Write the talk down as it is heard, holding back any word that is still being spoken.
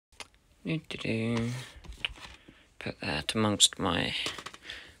Put that amongst my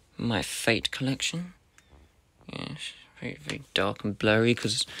Fate collection. Yes, very, very dark and blurry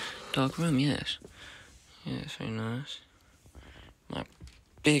because it's a dark room, yes. Yes, very nice. My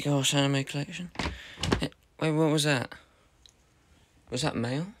big ass anime collection. Wait, what was that? Was that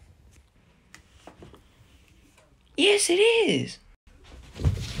mail? Yes, it is!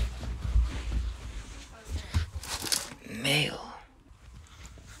 Mail.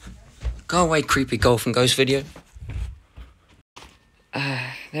 Go away, creepy golf and ghost video.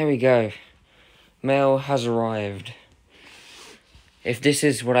 There we go. Mail has arrived. If this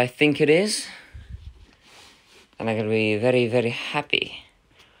is what I think it is, then I'm going to be very, very happy.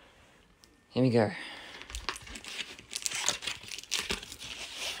 Here we go.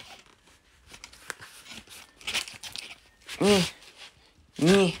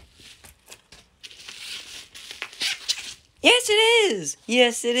 Me. Yes, it is!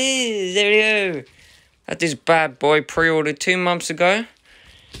 Yes, it is! There we go. Had this bad boy pre-ordered 2 months ago.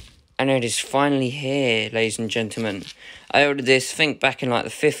 And it is finally here, ladies and gentlemen. I ordered this, I think, back in like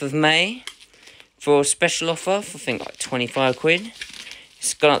the 5th of May. For a special offer for, I think, like 25 quid.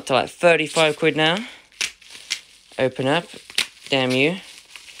 It's gone up to like 35 quid now. Open up. Damn you.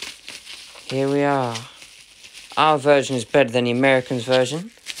 Here we are. Our version is better than the Americans' version.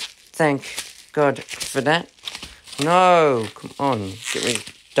 Thank God for that. No, come on. Get rid of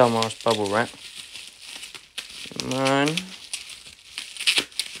this dumbass bubble wrap. Come on.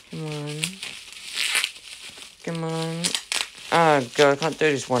 Come on. Come on. Oh, God, I can't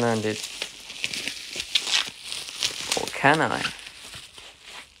do this one-handed. Or can I?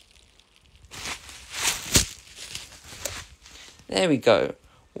 There we go.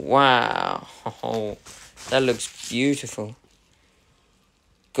 Wow. Oh, that looks beautiful.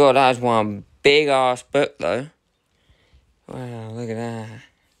 God, that is one big-ass book, though. Wow, look at that.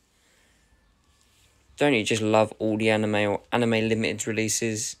 Don't you just love all the anime or anime limited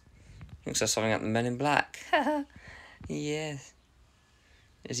releases? Looks like something like the Men in Black. Yes.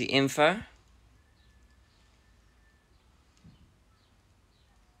 There's the info.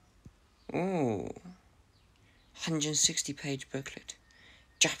 Ooh. 160-page booklet.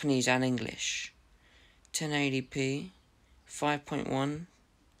 Japanese and English. 1080p. 5.1.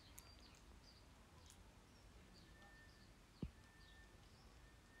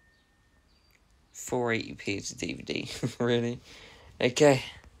 $480p is a DVD. Really? Okay.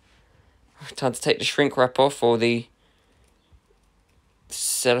 Time to take the shrink wrap off, or the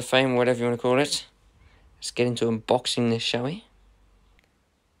cellophane, whatever you want to call it. Let's get into unboxing this, shall we?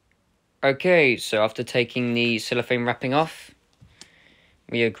 Okay, so after taking the cellophane wrapping off,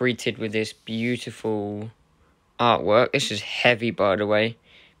 we are greeted with this beautiful artwork. This is heavy, by the way.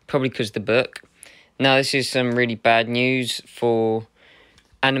 Probably because of the book. Now, this is some really bad news for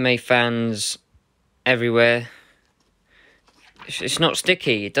anime fans everywhere. It's not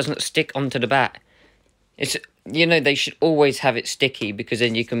sticky. It doesn't stick onto the back. It's, you know, they should always have it sticky because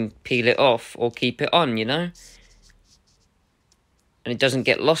then you can peel it off or keep it on, you know? And it doesn't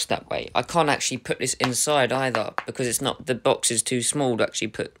get lost that way. I can't actually put this inside either because it's not, the box is too small to actually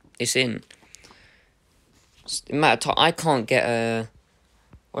put this in. It's a matter of time. I can't get a,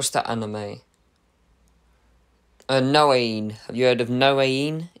 what's that anime? Noein. Have you heard of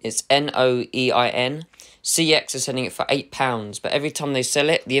Noein? It's Noein. CX is selling it for £8, but every time they sell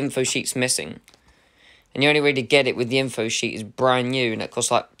it, the info sheet's missing. And the only way to get it with the info sheet is brand new, and it costs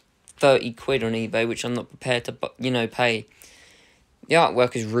like 30 quid on eBay, which I'm not prepared to, you know, pay. The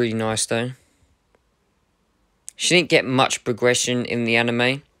artwork is really nice, though. She didn't get much progression in the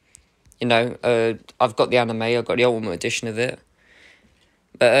anime. You know, I've got the anime, I've got the Ultimate Edition of it.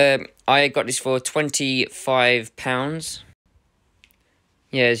 But I got this for £25.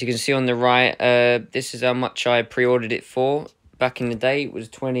 Yeah, as you can see on the right, this is how much I pre-ordered it for. Back in the day, it was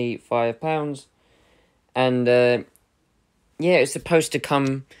 £25. And, yeah, it's supposed to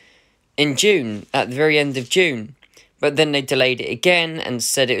come in June, at the very end of June. But then they delayed it again and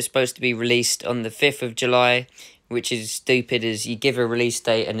said it was supposed to be released on the 5th of July, which is stupid, as you give a release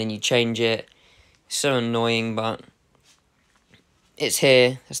date and then you change it. It's so annoying, but it's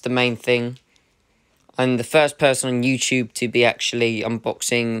here. That's the main thing. I'm the first person on YouTube to be actually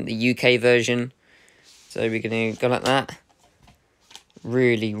unboxing the UK version. So we're going to go like that.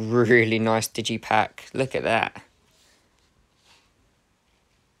 Really, really nice digipack. Look at that.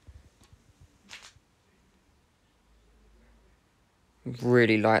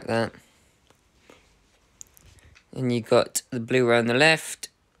 Really like that. And you got the Blu-ray on the left.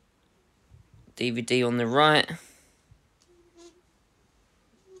 DVD on the right.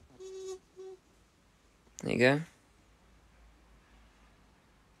 There you go.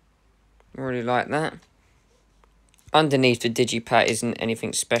 I really like that. Underneath the digipad isn't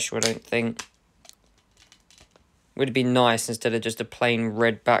anything special, I don't think. Would be nice instead of just a plain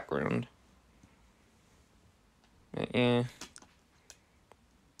red background. But yeah.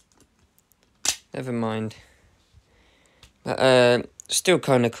 Never mind. But still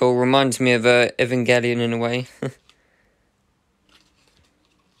kind of cool. Reminds me of Evangelion in a way. Why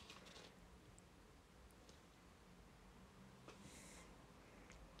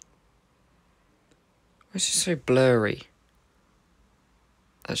is it so blurry?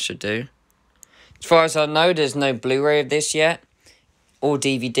 That should do. As far as I know, there's no Blu-ray of this yet. Or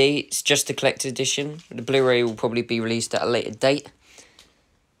DVD. It's just the collector's edition. The Blu-ray will probably be released at a later date.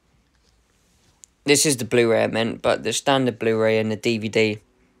 This is the Blu-ray I meant, but the standard Blu-ray and the DVD.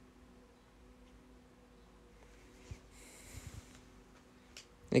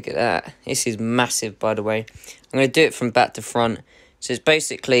 Look at that. This is massive, by the way. I'm going to do it from back to front. So it's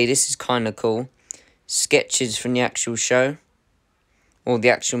basically, this is kind of cool. Sketches from the actual show. Or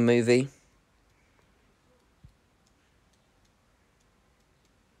the actual movie.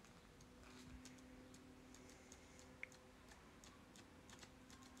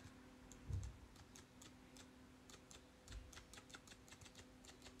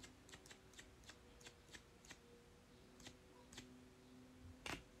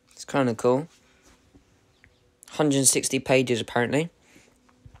 It's kind of cool. 160 pages apparently.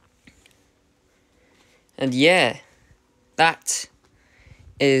 And yeah, that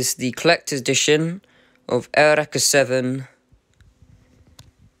is the collector's edition of Eureka 7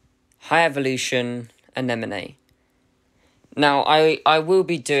 High Evolution Anemone. Now I will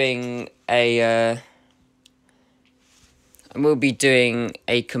be doing a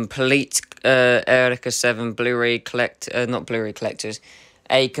complete Eureka 7 Blu-ray not Blu-ray collectors.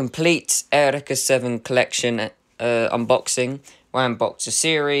 A complete Eureka 7 collection unboxing, where I unbox the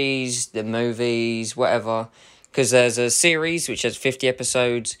series, the movies, whatever. Because there's a series which has 50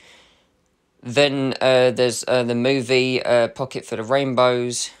 episodes. Then there's the movie Pocket for the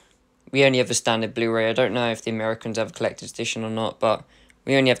Rainbows. We only have the standard Blu-ray. I don't know if the Americans have a collector's edition or not, but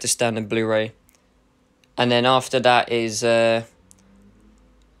we only have the standard Blu-ray. And then after that is AO,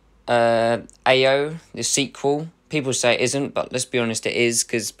 the sequel. People say it isn't, but let's be honest, it is,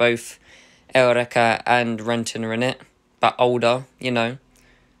 because both Eureka and Renton are in it, but older, you know,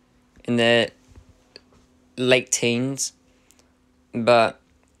 in their late teens. But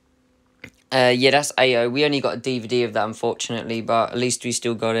yeah, that's AO. We only got a DVD of that, unfortunately, but at least we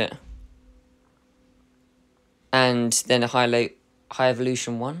still got it. And then a High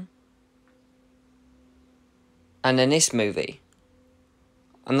Evolution 1. And then this movie.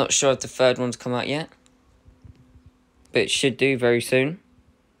 I'm not sure if the third one's come out yet, but it should do very soon.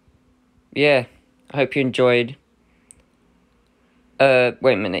 Yeah, I hope you enjoyed. Wait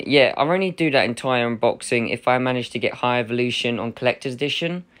a minute. Yeah, I'll only do that entire unboxing if I manage to get High Evolution on Collector's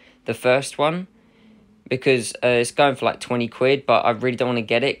Edition, the first one, because it's going for like 20 quid, but I really don't want to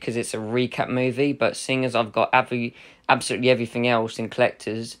get it because it's a recap movie. But seeing as I've got absolutely everything else in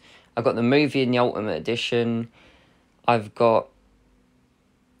Collector's, I've got the movie in the Ultimate Edition, I've got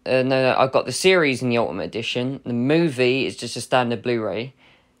I've got the series in the Ultimate Edition. The movie is just a standard Blu-ray.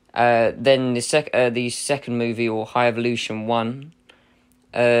 Then the second movie, or High Evolution 1,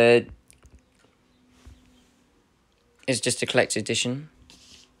 is just a collector's edition.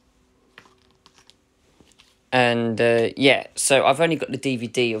 And yeah, so I've only got the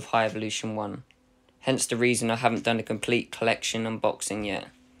DVD of High Evolution 1. Hence the reason I haven't done a complete collection unboxing yet.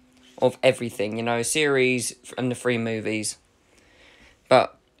 Of everything, you know, series and the 3 movies.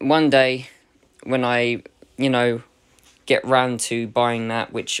 But one day, when I, you know, get round to buying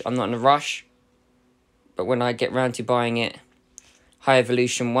that, which I'm not in a rush, but when I get round to buying it, High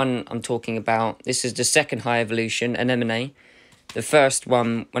Evolution 1 I'm talking about, this is the second High Evolution, Anemone. The first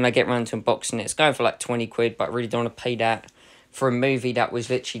one, when I get round to unboxing it, it's going for like 20 quid, but I really don't want to pay that for a movie that was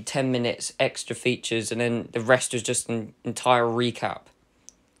literally 10 minutes extra features, and then the rest was just an entire recap.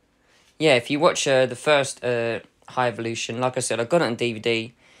 Yeah, if you watch the first High Evolution, like I said, I got it on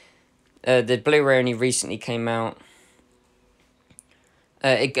DVD. The Blu-ray only recently came out.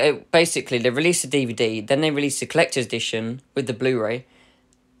 Basically, they released a DVD, then they released a collector's edition with the Blu-ray,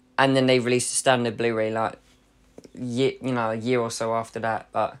 and then they released a standard Blu-ray like a year or so after that.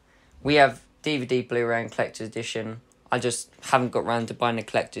 But we have DVD, Blu-ray, and collector's edition. I just haven't got round to buying the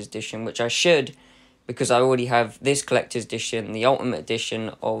collector's edition, which I should, because I already have this collector's edition, the Ultimate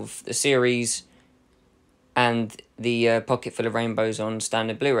Edition of the series, and the Pocket Full of Rainbows on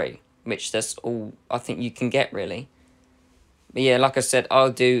standard Blu-ray, which that's all I think you can get, really. But yeah, like I said,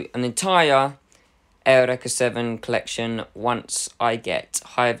 I'll do an entire Eureka 7 collection once I get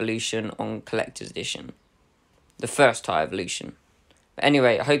High Evolution on Collector's Edition. The first High Evolution. But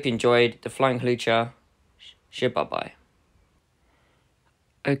anyway, I hope you enjoyed the Flying Hlucha. Bye-bye.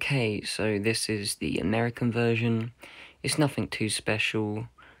 Okay, so this is the American version. It's nothing too special.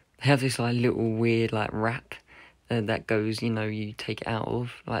 They have this like little weird like wrap that goes, you take it out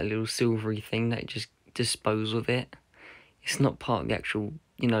of, like a little silvery thing that just dispose of it. It's not part of the actual,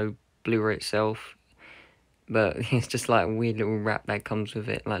 Blu-ray itself, but it's just like a weird little wrap that comes with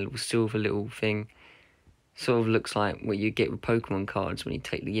it, like a little silver little thing. Sort of looks like what you get with Pokemon cards when you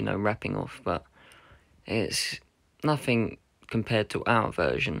take the, wrapping off, but it's nothing compared to our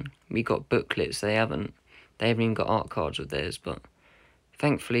version. We got booklets, they haven't even got art cards with theirs, but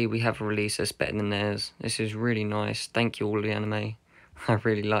thankfully we have a release that's better than theirs. This is really nice. Thank you, all the anime. I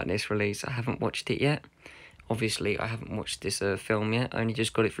really like this release. I haven't watched it yet. Obviously, I haven't watched this film yet. I only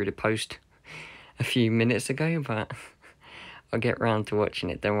just got it through the post a few minutes ago, but I'll get round to watching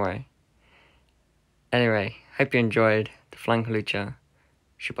it, don't worry. Anyway, hope you enjoyed the Flying Hlucha.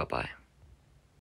 Bye-bye.